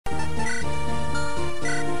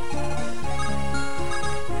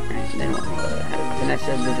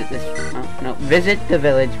Vanessa, visit this... Oh, no, visit the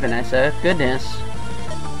village, Vanessa. Goodness.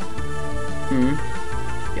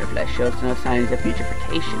 Your flesh shows no signs of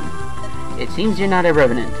putrefaction. It seems you're not a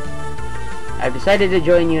revenant. I've decided to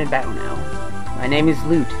join you in battle now. My name is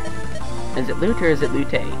Lute. Is it Lute or is it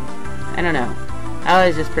Lute? I don't know. I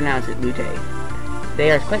always just pronounce it Lute.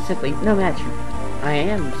 They are quite simply no match. I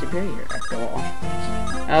am superior, after all.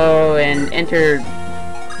 Oh, and enter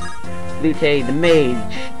Lute the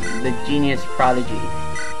Mage, the genius prodigy.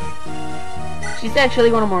 She's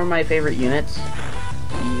actually one of my favorite units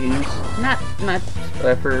to use. Not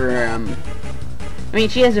for, I mean,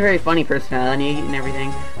 she has a very funny personality and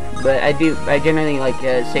everything, but I generally like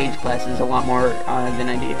Sage classes a lot more than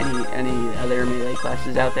I do any other melee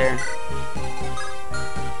classes out there.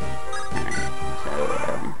 Alright,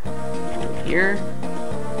 so, here.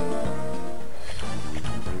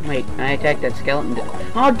 Wait, can I attack that skeleton?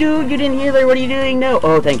 Oh, dude, you didn't heal her. What are you doing? No.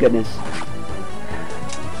 Oh, thank goodness.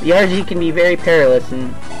 The RG can be very perilous,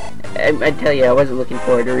 and I tell you, I wasn't looking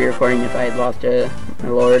forward to re-recording if I had lost my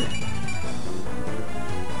lord.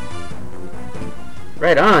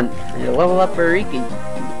 Right on. And a level up for Riki,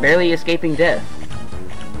 barely escaping death.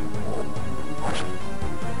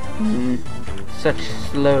 Such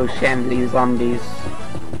slow, shambly zombies.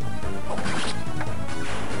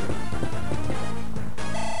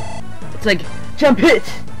 It's like, jump hit!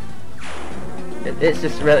 It's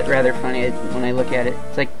just rather funny when I look at it.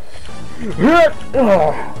 It's like,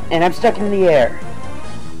 and I'm stuck in the air.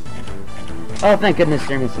 Oh, thank goodness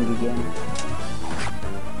they're missing again.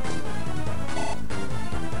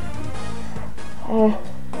 Oh,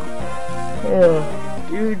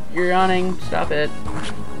 dude, you're yawning. Stop it.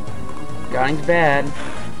 Yawning's bad.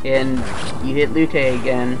 And you hit Lute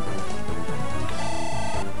again.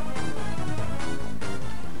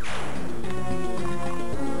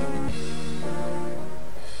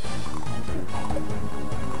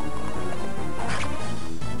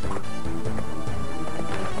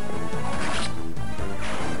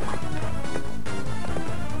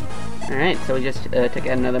 Alright, so we just took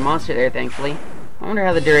out another monster there, thankfully. I wonder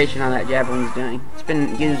how the duration on that javelin's doing. It's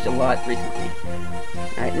been used a lot recently.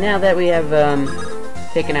 Alright, now that we have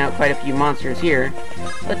taken out quite a few monsters here,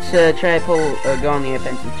 let's try to go on the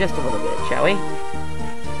offensive just a little bit, shall we?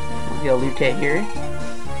 We'll heal Lute here.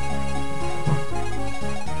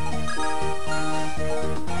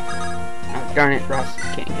 Oh, darn it, Ross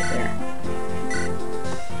can't get there.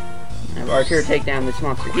 Have Archer take down this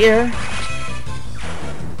monster here.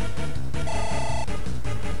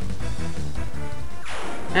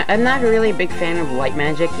 I'm not really a big fan of light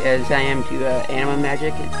magic as I am to anima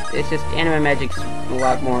magic. It's just anima magic's a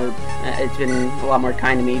lot more. It's been a lot more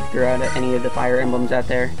kind to me throughout any of the Fire Emblems out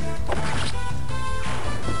there.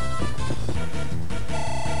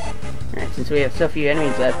 Alright, since we have so few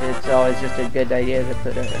enemies left, it's always just a good idea to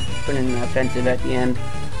put in an offensive at the end.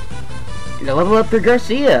 To level up for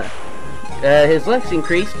Garcia. His luck's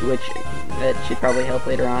increased, which that should probably help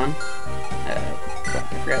later on.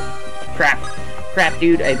 Crap,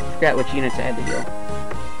 dude, I forgot which units I had to heal.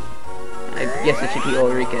 I guess it should be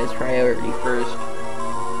Ulrika as priority first.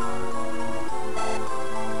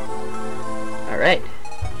 Alright.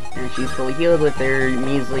 And she's fully healed with her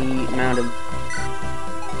measly amount of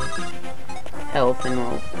health, and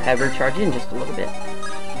we'll have her charge in just a little bit.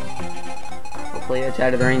 Hopefully that's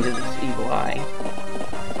out of the range of this evil eye.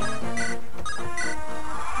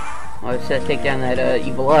 I'll just take down that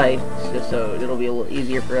evil eye, so it'll be a little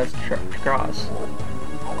easier for us to cross.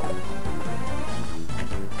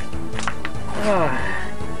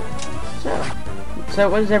 So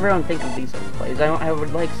what does everyone think of these plays? I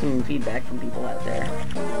would like some feedback from people out there.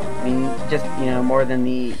 I mean, just, you know, more than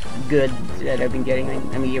the good that I've been getting.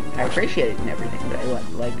 I mean, I appreciate it and everything,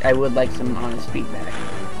 but I would like some honest feedback.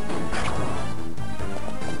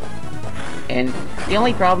 And the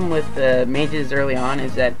only problem with mages early on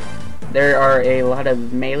is that there are a lot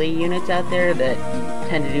of melee units out there that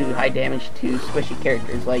tend to do high damage to squishy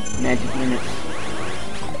characters like magic units.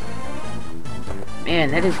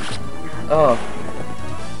 Man, that is... Oh.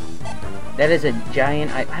 That is a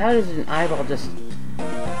giant eye. How does an eyeball just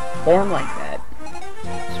form like that?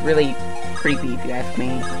 It's really creepy if you ask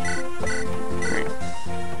me.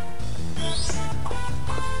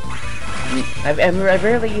 I've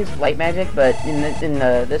rarely used light magic, but in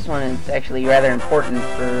this one it's actually rather important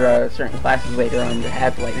for certain classes later on to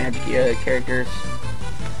have light magic characters,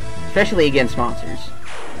 especially against monsters,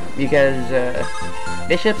 because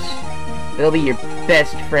bishops, they'll be your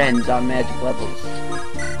best friends on magic levels.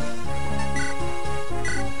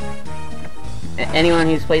 Anyone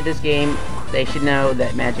who's played this game, they should know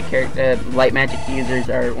that light magic users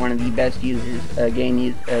are one of the best users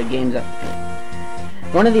games.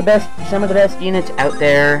 One of the best, some of the best units out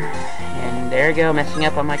there. And there you go, messing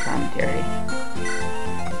up on my commentary.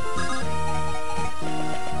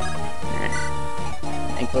 Alright.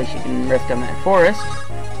 Thankfully she can rest on that forest.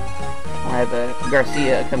 I'll have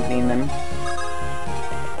Garcia accompanying them.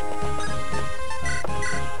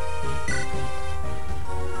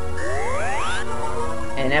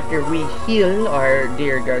 And after we heal our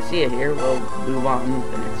dear Garcia here, we'll move on to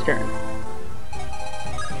the next turn.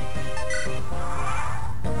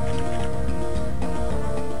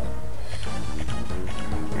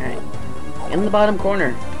 Alright. In the bottom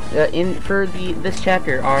corner, for this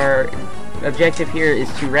chapter, our objective here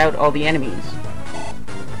is to rout all the enemies.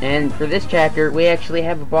 And for this chapter, we actually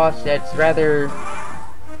have a boss that's rather...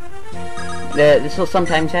 this will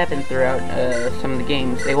sometimes happen throughout some of the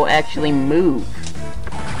games. They will actually move.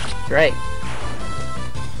 That's right.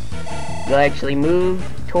 They'll actually move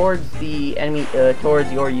towards the enemy,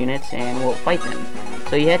 towards your units, and will fight them.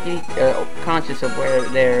 So you have to be conscious of where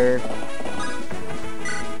their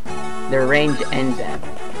range ends at.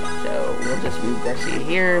 So we'll just move Garcia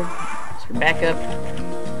here. That's for backup.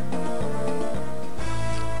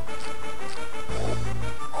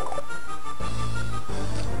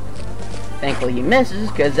 Thankfully he misses,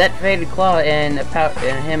 because that Faded Claw and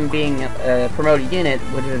him being a promoted unit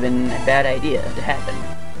would have been a bad idea to happen.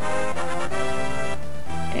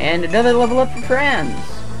 And another level up for Franz!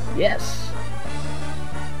 Yes!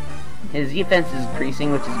 His defense is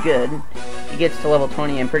increasing, which is good. If he gets to level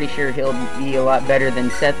 20, I'm pretty sure he'll be a lot better than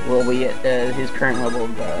Seth will be at his current level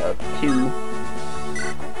of 2.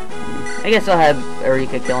 I guess I'll have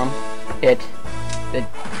Erika kill him. The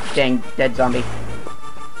dang dead zombie.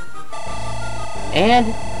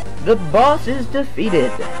 And the boss is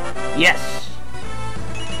defeated. Yes!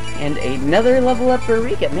 And another level up for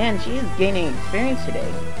Rika. Man, she is gaining experience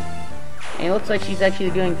today. And it looks like she's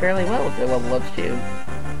actually doing fairly well with her level ups too.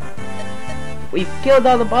 We've killed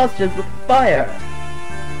all the bosses with fire!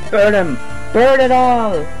 Burn them! Burn it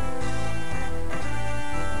all!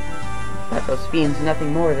 Pathos fiends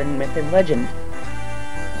nothing more than myth and legend.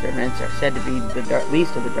 Servants are said to be the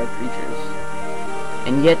least of the dark creatures.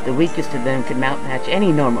 And yet the weakest of them could outmatch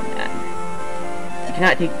any normal man. You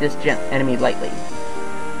cannot take this enemy lightly.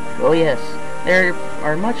 Oh yes, there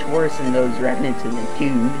are much worse than those revenants in the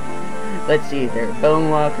tomb. Let's see, there are bone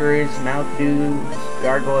walkers, mouth dudes,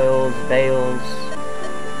 gargoyles, veils.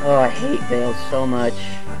 Oh, I hate veils so much.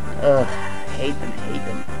 Ugh, hate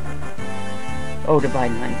them. Oh,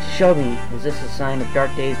 divine light, show me, is this a sign of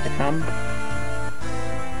dark days to come?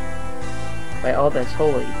 By all that's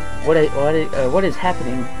holy. What is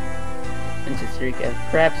happening? Princess Rika,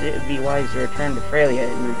 perhaps it would be wise to return to Frelia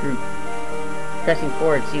and regroup. Pressing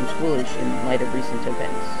forward seems foolish in light of recent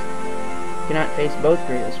events. You cannot face both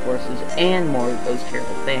Freya's forces and more of those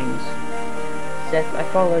terrible things. Seth, I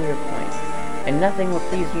follow your point, and nothing will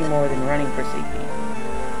please me more than running for safety.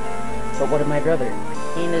 But what of my brother?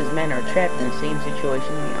 He and his men are trapped in the same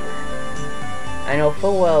situation we are. I know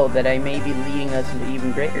full well that I may be leading us into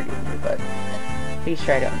even greater danger, but please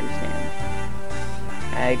try to understand.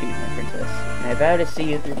 I do, my princess, and I vow to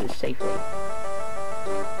see you through this safely.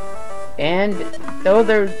 And though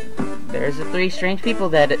there's the 3 strange people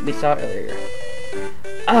that we saw earlier,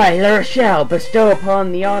 I, La Rochelle, bestow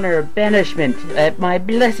upon the honor of banishment at my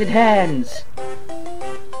blessed hands.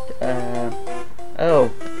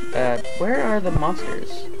 Where are the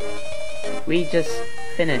monsters? We just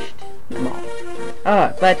finished them all.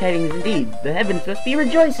 Ah, glad tidings indeed. The heavens must be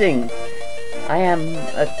rejoicing. I am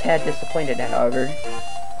a tad disappointed, however,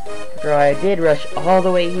 for I did rush all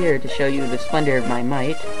the way here to show you the splendor of my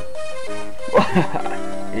might.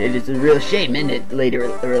 It is a real shame, isn't it, Lady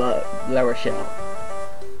La Rochelle?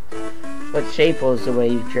 What's shameful is the way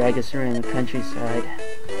you drag us around the countryside.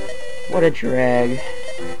 What a drag.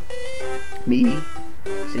 Me?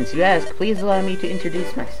 Since you ask, please allow me to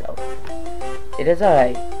introduce myself. It is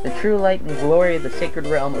I, the true light and glory of the sacred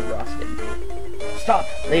realm of Roston. Stop,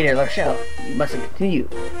 Lady La Rochelle. You mustn't continue.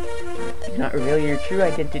 Do not reveal your true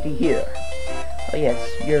identity here. Oh yes,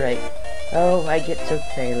 you're right. Oh, I get so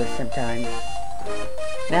careless sometimes.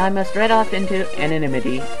 Now I must ride off into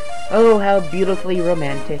anonymity. Oh, how beautifully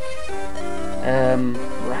romantic.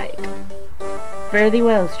 Right. Fare thee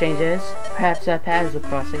well, strangers. Perhaps our paths will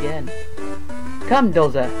cross again. Come,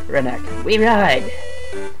 Dolza, Renak, we ride!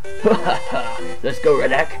 Let's go,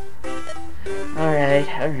 Renak. Alright.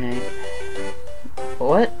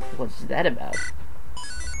 What was that about?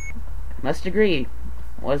 I must agree,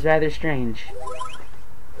 it was rather strange.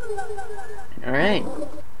 Alright,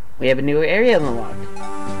 we have a new area unlocked.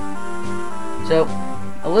 So,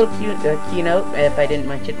 a little keynote, if I didn't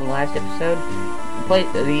mention it in the last episode.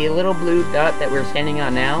 the little blue dot that we're standing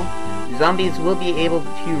on now, zombies will be able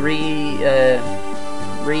to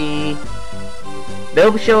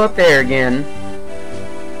they'll show up there again,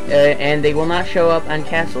 and they will not show up on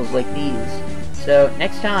castles like these. So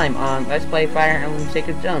next time on Let's Play Fire Emblem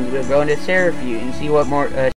Sacred Stones, we'll go into Seraphim and see what more